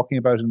that I'm talking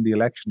about in the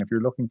election, if you're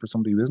looking for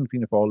somebody who isn't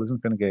Fianna Fáil,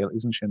 isn't Fine Gael,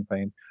 isn't Sinn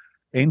Féin,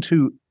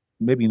 into,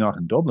 maybe not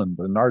in Dublin,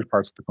 but in large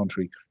parts of the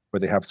country where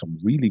they have some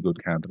really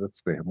good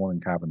candidates. They have one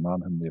in Cavan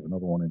Monaghan, they have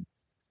another one in,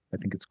 I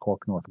think it's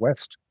Cork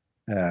Northwest.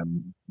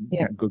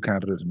 Good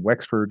candidate in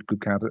Wexford,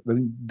 good candidate. I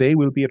mean, they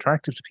will be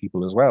attractive to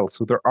people as well.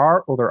 So there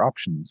are other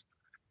options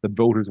that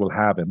voters will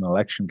have in an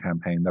election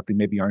campaign that they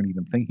maybe aren't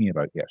even thinking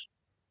about yet.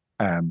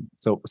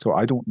 So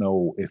I don't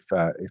know if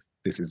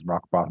this is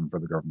rock bottom for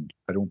the government.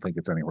 I don't think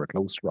it's anywhere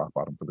close to rock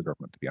bottom for the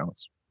government, to be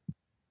honest.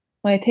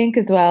 I think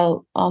as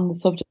well, on the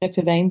subject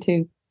of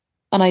Aintu,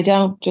 and I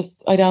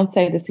don't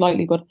say this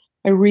lightly, but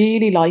I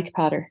really like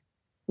Patter.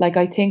 Like,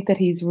 I think that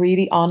he's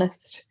really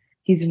honest.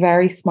 He's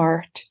very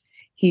smart.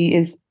 He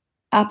is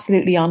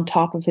absolutely on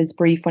top of his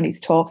brief when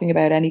he's talking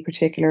about any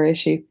particular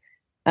issue.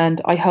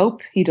 And I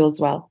hope he does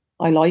well.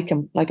 I like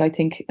him. Like, I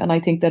think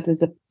that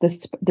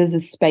there's a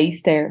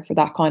space there for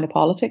that kind of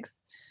politics.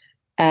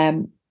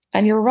 And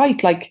you're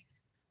right. Like,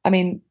 I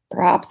mean,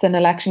 perhaps an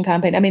election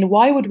campaign. I mean,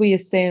 why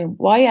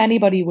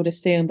anybody would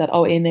assume that,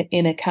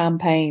 in a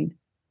campaign,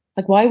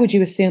 like, why would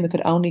you assume it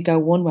could only go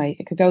one way?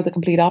 It could go the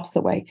complete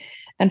opposite way.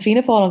 And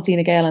Fianna Fáil and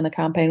Fine Gael in the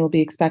campaign will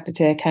be expected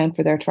to account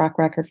for their track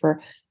record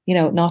for,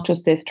 not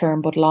just this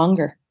term, but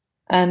longer.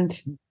 And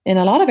in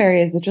a lot of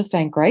areas, it just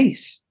ain't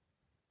great,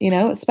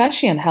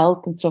 especially in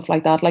health and stuff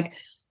like that. Like,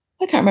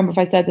 I can't remember if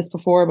I said this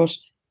before, but,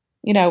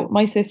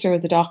 my sister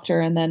was a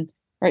doctor,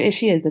 or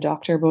she is a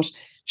doctor, but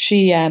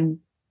she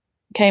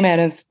came out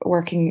of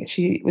working,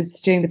 she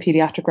was doing the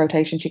pediatric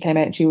rotation. She came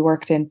out and she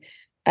worked in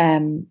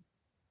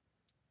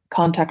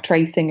contact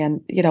tracing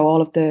and,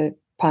 all of the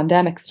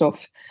pandemic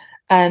stuff.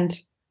 And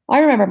I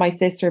remember my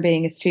sister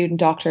being a student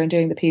doctor and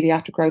doing the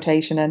pediatric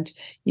rotation, and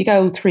you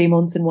go 3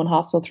 months in one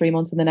hospital, 3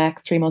 months in the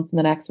next, 3 months in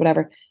the next,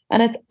 whatever.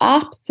 And it's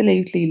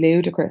absolutely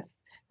ludicrous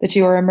that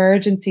you are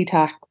emergency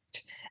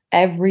taxed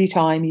every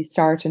time you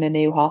start in a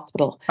new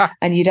hospital,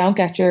 and you don't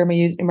get your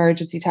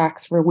emergency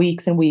tax for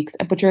weeks and weeks,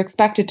 but you're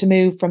expected to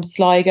move from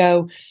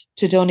Sligo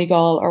to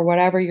Donegal or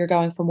whatever you're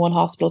going from one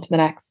hospital to the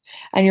next,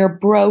 and you're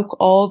broke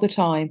all the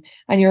time,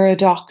 and you're a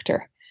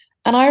doctor.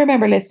 And I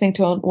remember listening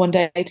to one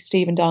day to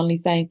Stephen Donnelly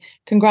saying,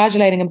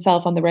 congratulating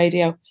himself on the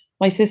radio.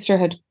 My sister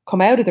had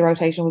come out of the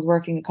rotation, was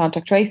working in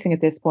contact tracing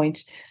at this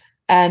point,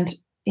 and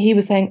he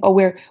was saying, "Oh,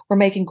 we're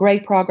making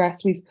great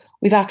progress.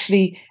 We've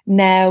actually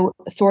now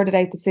sorted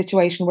out the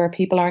situation where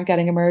people aren't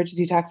getting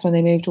emergency tax when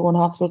they move to one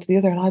hospital to the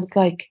other." And I was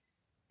like,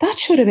 that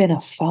should have been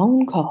a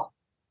phone call,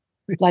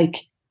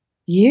 like,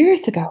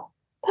 years ago.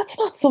 That's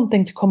not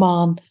something to come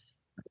on.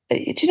 Do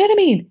you know what I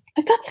mean?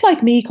 Like, that's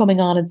like me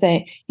coming on and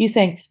saying,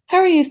 "How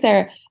are you,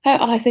 Sarah?"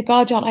 And I say,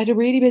 "God, John, I had a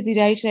really busy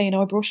day today.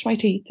 I brushed my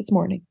teeth this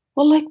morning."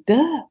 Well, like,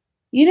 duh.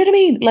 You know what I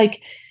mean?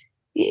 Like,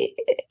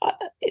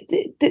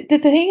 the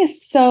thing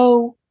is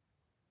so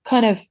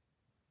kind of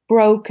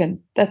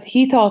broken that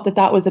he thought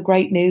that was a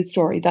great news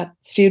story, that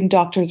student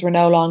doctors were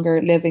no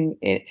longer living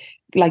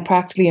like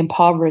practically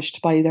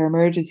impoverished by their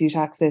emergency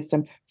tax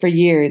system for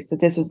years,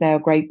 that this was now a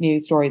great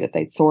news story that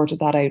they'd sorted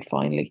that out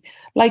finally.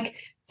 Like,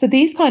 so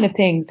these kind of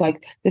things,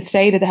 like the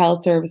state of the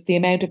health service, the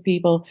amount of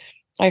people,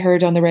 I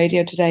heard on the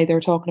radio today, they were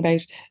talking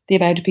about the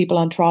amount of people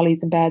on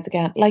trolleys and beds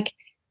again. Like,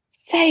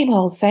 same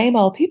old, same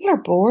old. People are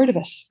bored of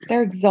it.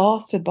 They're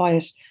exhausted by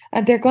it,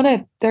 and they're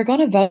gonna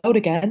vote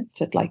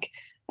against it. Like,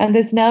 and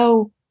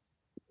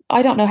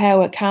I don't know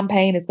how a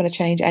campaign is going to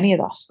change any of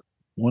that.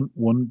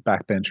 One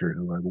backbencher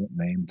who I won't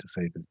name to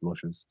save his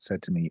blushes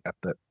said to me at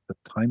the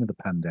time of the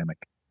pandemic.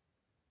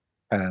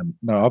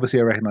 Now, obviously,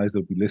 I recognize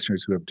there'll be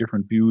listeners who have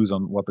different views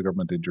on what the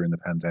government did during the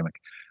pandemic,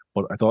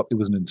 but I thought it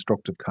was an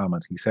instructive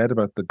comment. He said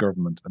about the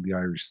government and the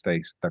Irish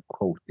state that,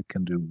 quote, "it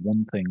can do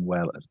one thing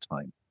well at a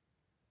time."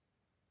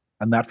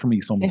 And that for me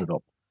sums it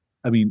up.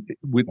 I mean,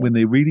 when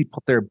they really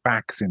put their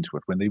backs into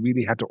it, when they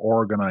really had to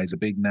organize a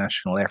big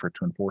national effort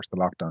to enforce the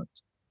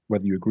lockdowns,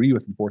 whether you agree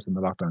with enforcing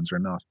the lockdowns or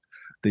not,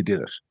 they did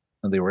it,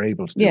 and they were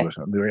able to do it,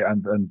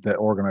 and they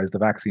organized the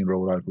vaccine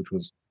rollout, which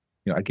was,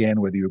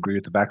 again, whether you agree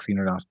with the vaccine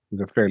or not, it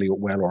was a fairly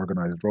well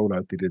organized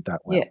rollout. They did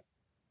that well,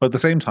 but at the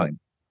same time,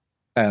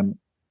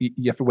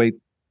 you have to wait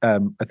I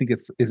think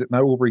is it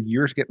now over a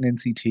year to get an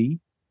NCT?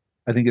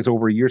 I think it's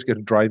over a year to get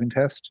a driving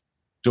test.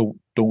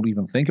 Don't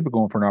even think about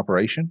going for an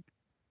operation.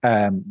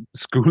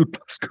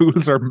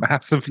 Schools are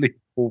massively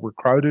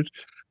overcrowded.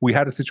 We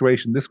had a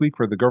situation this week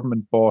where the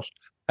government bought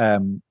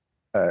um,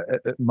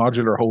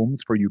 modular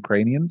homes for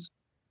Ukrainians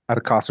at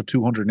a cost of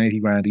 280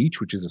 grand each,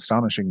 which is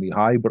astonishingly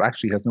high, but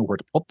actually has nowhere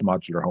to put the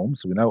modular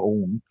homes. So we now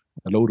own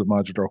a load of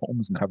modular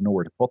homes and have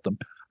nowhere to put them.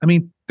 I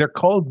mean, they're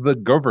called the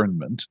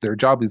government. Their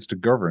job is to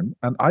govern,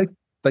 and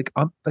they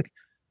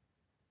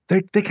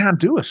can't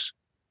do it.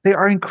 They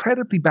are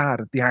incredibly bad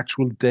at the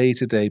actual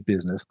day-to-day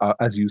business.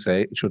 As you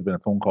say, it should have been a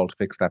phone call to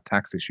fix that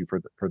tax issue for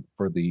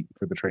the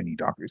trainee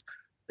doctors.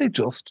 They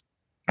just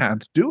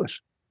can't do it.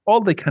 All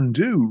they can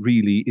do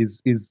really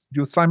is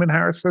Simon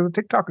Harris has a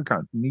TikTok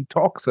account and he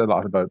talks a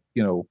lot about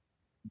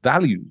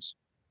values.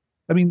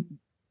 I mean,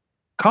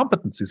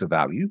 competence is a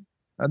value,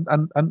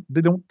 and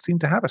they don't seem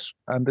to have it.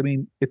 And I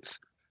mean,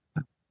 it's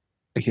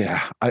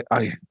yeah,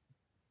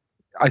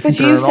 I think But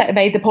you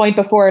made the point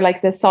before,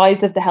 like the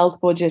size of the health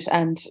budget,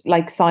 and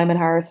like Simon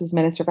Harris was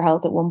Minister for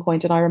Health at one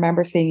point, and I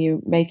remember seeing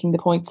you making the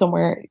point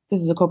somewhere.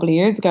 This is a couple of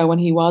years ago when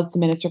he was the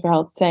Minister for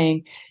Health,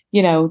 saying,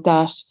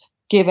 that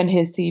given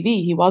his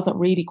CV, he wasn't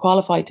really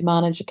qualified to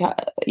manage,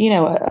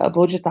 a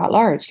budget that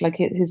large. Like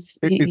he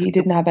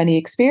didn't have any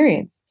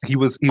experience. He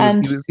was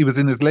in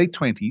his late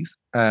 20s,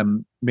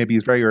 maybe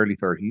his very early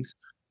 30s.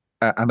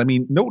 And I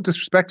mean, no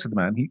disrespect to the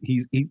man.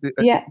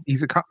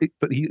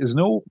 But he has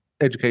no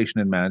education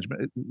in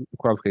management,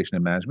 qualification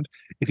in management.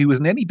 If he was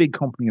in any big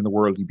company in the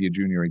world, he'd be a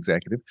junior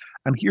executive.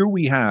 And here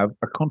we have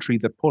a country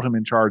that put him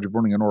in charge of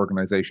running an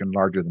organization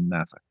larger than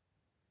NASA,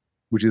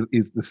 which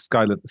is the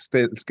scale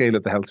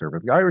of the health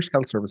service. The Irish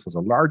Health Service has a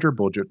larger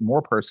budget,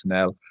 more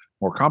personnel,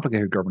 more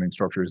complicated governing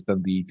structures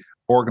than the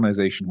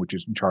organization which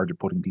is in charge of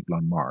putting people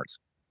on Mars.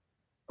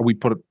 We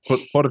put a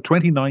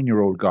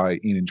 29-year-old guy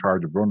in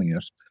charge of running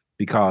it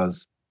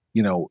because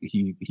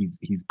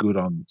he's good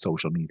on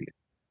social media.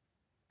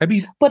 I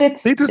mean, but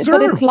it's they deserve.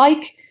 But it's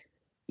like,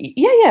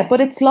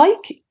 but it's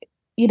like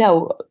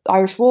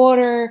Irish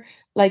Water,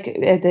 like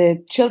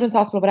the Children's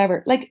Hospital,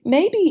 whatever. Like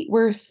maybe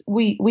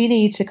we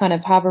need to kind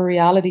of have a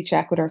reality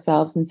check with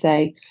ourselves and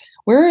say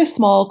we're a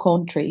small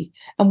country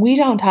and we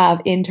don't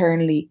have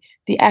internally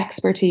the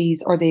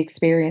expertise or the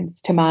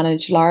experience to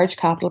manage large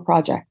capital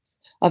projects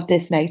of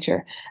this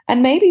nature.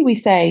 And maybe we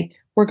say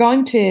we're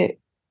going to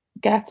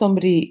get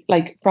somebody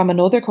like from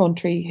another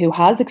country who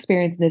has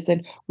experience in this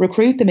and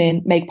recruit them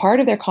in, make part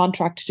of their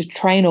contract to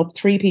train up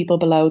 3 people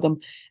below them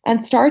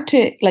and start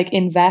to like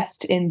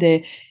invest in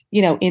the,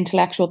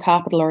 intellectual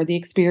capital or the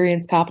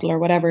experience capital or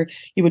whatever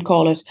you would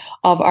call it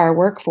of our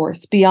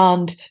workforce,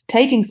 beyond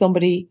taking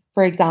somebody,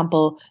 for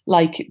example,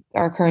 like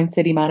our current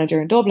city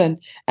manager in Dublin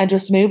and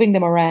just moving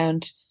them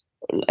around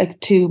like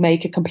to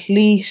make a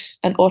complete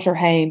and utter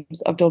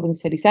hames of Dublin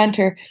city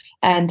centre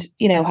and,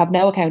 have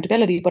no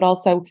accountability, but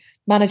also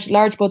manage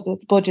large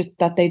budgets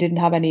that they didn't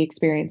have any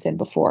experience in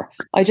before.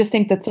 I just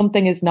think that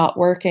something is not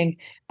working.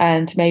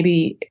 And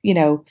maybe,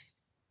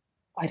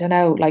 I don't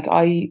know, like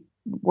I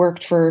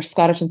worked for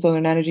Scottish and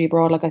Southern Energy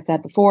abroad, like I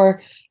said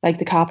before, like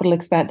the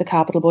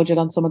capital budget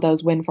on some of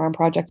those wind farm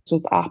projects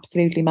was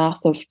absolutely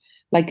massive,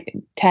 like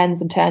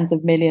tens and tens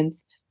of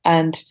millions.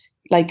 And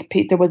like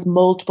there was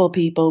multiple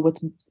people with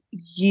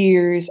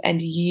years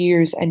and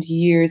years and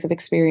years of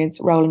experience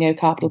rolling out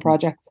capital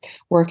projects,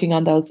 working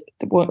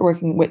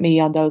with me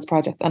on those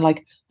projects. And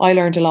like I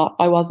learned a lot.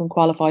 I wasn't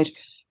qualified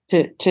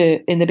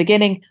to in the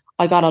beginning.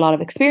 I got a lot of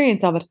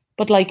experience of it.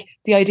 But like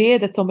the idea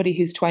that somebody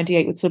who's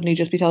 28 would suddenly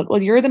just be told,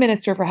 well, you're the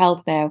Minister for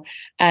Health now,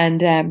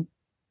 and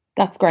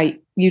that's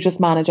great. You just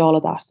manage all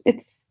of that.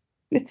 It's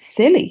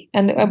silly,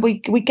 and we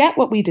get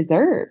what we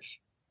deserve.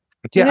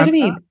 Do you know what I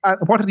mean?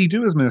 What did he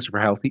do as Minister for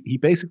Health? He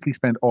basically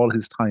spent all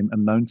his time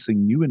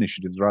announcing new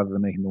initiatives rather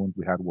than making the ones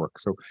we had work.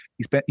 So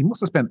he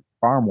must have spent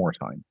far more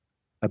time,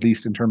 at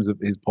least in terms of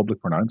his public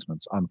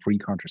pronouncements, on free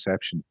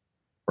contraception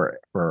for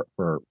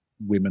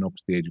women up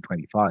to the age of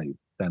 25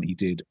 than he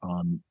did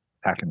on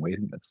tackling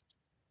waiting lists.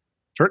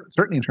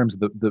 Certainly in terms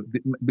of the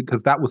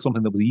because that was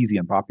something that was easy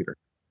and popular.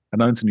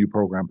 Announce a new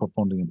program, put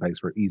funding in place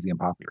for easy and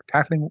popular.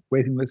 Tackling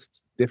waiting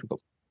lists,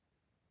 difficult.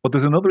 But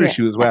there's another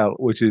issue as well,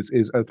 which is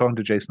I was talking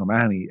to Jason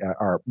O'Mahony,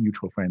 our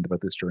mutual friend,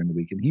 about this during the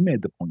week, and he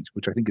made the point,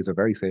 which I think is a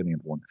very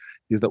salient one,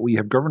 is that we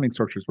have governing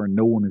structures where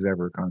no one is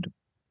ever accountable.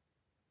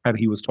 And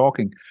he was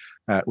talking,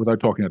 without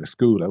talking out of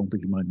school, I don't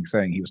think you mind me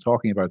saying, he was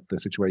talking about the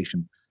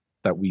situation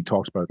that we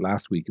talked about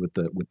last week with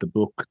the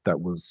book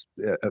that was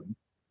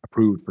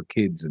approved for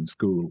kids in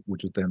school,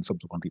 which was then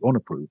subsequently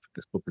unapproved.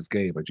 This book is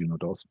Gay by Juno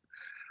Dawson.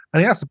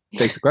 And he asked a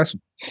basic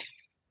question: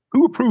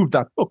 who approved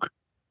that book?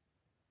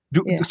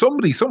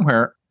 Somebody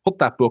somewhere put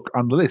that book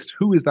on the list.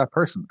 Who is that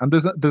person? And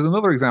there's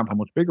another example, a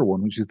much bigger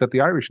one, which is that the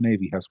Irish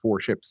Navy has 4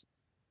 ships.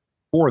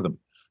 4 of them.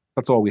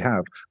 That's all we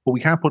have. But we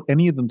can't put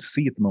any of them to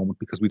sea at the moment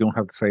because we don't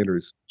have the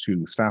sailors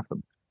to staff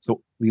them.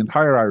 So the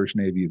entire Irish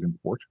Navy is in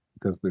port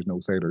because there's no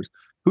sailors.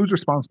 Who's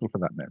responsible for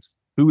that mess?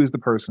 Who is the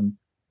person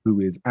who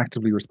is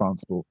actively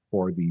responsible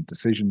for the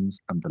decisions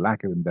and the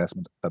lack of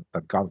investment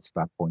that got us to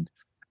that point?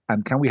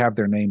 And can we have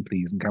their name,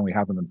 please? And can we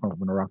have them in front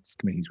of an Oireachtas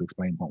committee to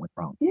explain what went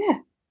wrong? Yeah.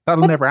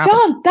 That'll But never happen.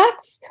 John,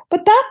 that's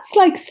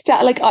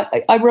like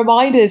I'm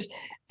reminded,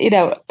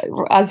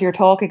 as you're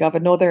talking of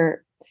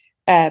another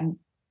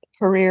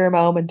career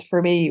moment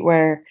for me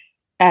where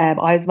I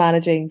was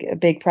managing a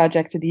big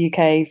project in the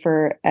UK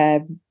for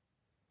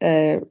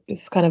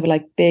it's kind of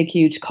like big,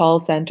 huge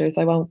call centers.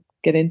 I won't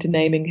get into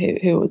naming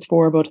who it was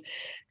for, but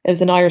it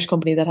was an Irish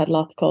company that had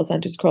lots of call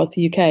centers across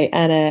the UK,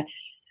 and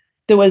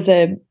there was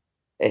a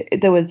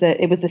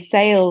it was a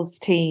sales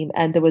team,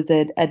 and there was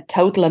a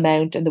total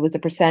amount, and there was a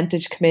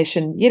percentage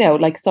commission,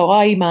 so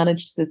I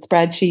managed the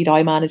spreadsheet,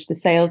 I managed the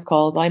sales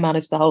calls, I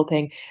managed the whole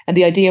thing, and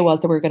the idea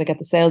was that we were going to get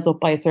the sales up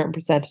by a certain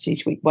percentage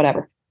each week.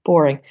 Whatever,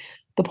 boring.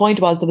 The point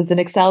was there was an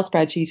Excel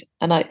spreadsheet,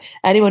 and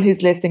anyone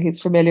who's listening who's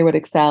familiar with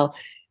Excel,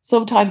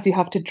 sometimes you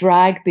have to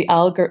drag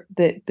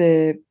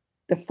the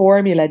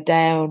formula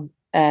down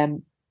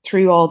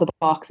through all the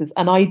boxes,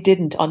 and I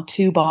didn't on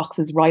 2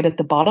 boxes right at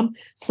the bottom,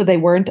 so they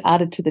weren't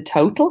added to the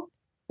total,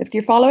 if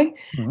you're following.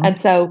 Mm-hmm. And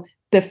so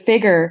the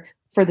figure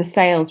for the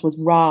sales was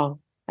wrong,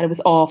 and it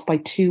was off by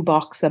 2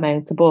 box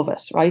amounts above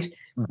it, right?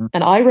 Mm-hmm.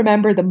 And I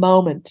remember the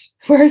moment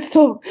where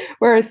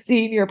a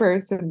senior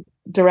person,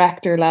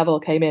 director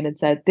level, came in and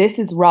said, "This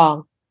is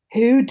wrong.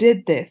 Who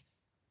did this?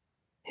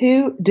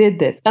 Who did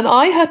this?" And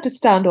I had to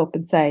stand up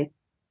and say,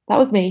 "That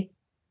was me.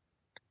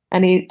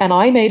 And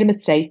I made a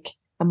mistake.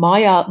 And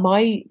my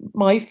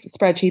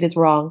spreadsheet is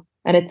wrong,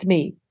 and it's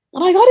me."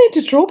 And I got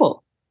into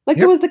trouble. Like,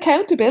 there was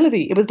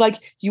accountability. It was like,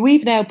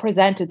 we've now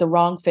presented the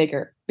wrong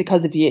figure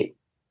because of you.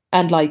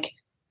 And like,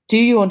 do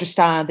you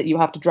understand that you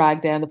have to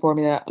drag down the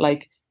formula?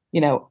 Like,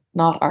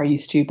 not are you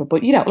stupid,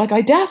 but like,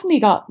 I definitely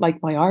got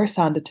like my arse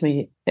handed to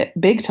me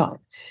big time,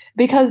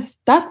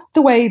 because that's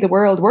the way the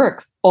world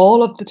works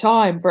all of the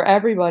time for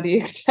everybody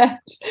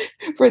except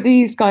for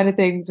these kind of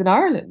things in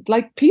Ireland.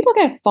 Like, people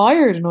get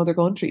fired in other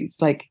countries.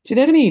 Like, do you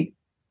know what I mean?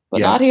 But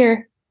not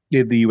here.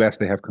 In the US,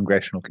 they have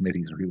congressional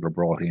committees where people are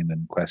brought in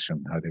and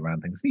question how they ran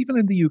things. Even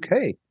in the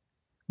UK,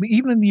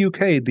 even in the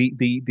UK,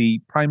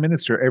 the Prime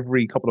Minister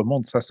every couple of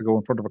months has to go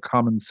in front of a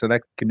common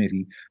select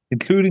committee,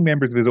 including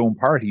members of his own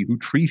party, who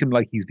treat him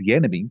like he's the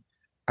enemy,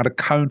 and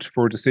account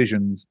for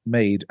decisions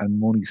made and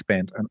money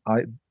spent and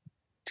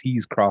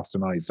T's crossed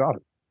and I's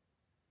dotted.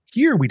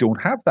 Here, we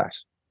don't have that.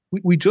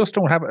 We just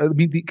don't have. I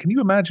mean, can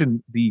you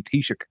imagine the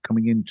Taoiseach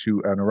coming into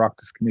an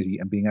Oireachtas committee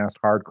and being asked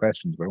hard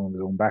questions by one of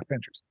his own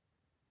backbenchers?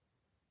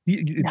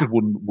 It just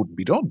wouldn't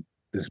be done.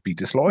 It'd be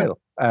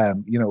disloyal.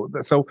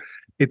 So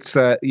it's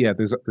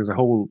there's a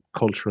whole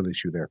cultural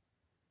issue there.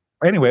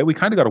 Anyway, we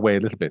kind of got away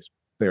a little bit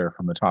there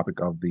from the topic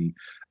of the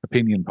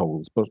opinion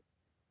polls, but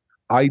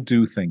I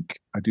do think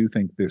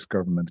this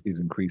government is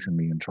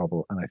increasingly in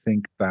trouble, and I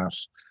think that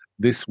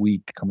this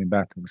week, coming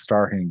back to the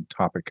starting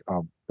topic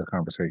of the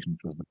conversation,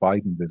 which was the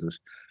Biden visit,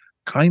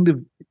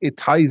 it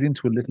ties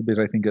into a little bit,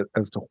 I think,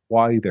 as to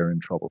why they're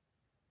in trouble,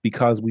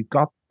 because we've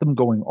got them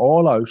going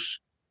all out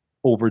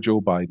over Joe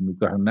Biden. We've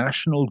got a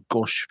national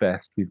gush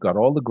fest. We've got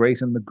all the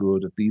great and the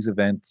good at these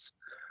events.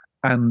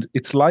 And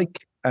it's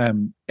like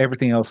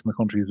everything else in the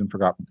country has been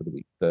forgotten for the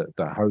week.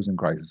 The housing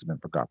crisis has been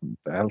forgotten.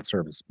 The health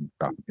service has been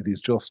forgotten. It is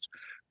just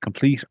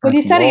complete. Well,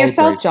 you said it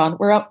yourself, John.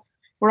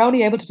 We're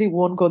only able to do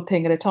one good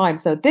thing at a time.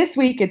 So this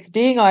week it's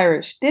being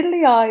Irish.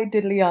 Diddly-eye,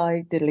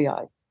 diddly-eye,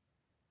 diddly-eye.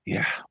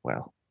 Yeah,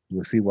 well,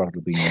 we'll see what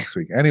it'll be next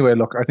week. Anyway,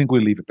 look, I think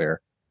we'll leave it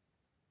there.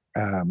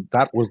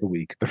 That was the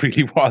week. That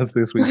really was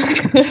this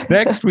week.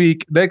 Next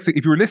week,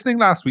 if you were listening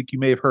last week, you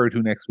may have heard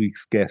who next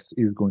week's guest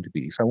is going to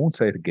be. So I won't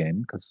say it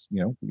again, because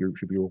you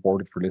should be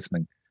rewarded for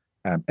listening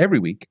every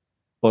week.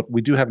 But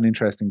we do have an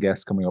interesting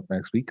guest coming up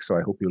next week, so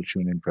I hope you'll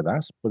tune in for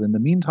that. But in the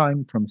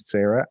meantime, from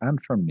Sarah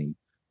and from me,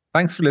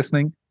 thanks for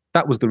listening.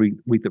 That was the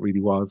week that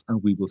really was,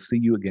 and we will see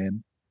you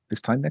again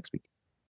this time next week.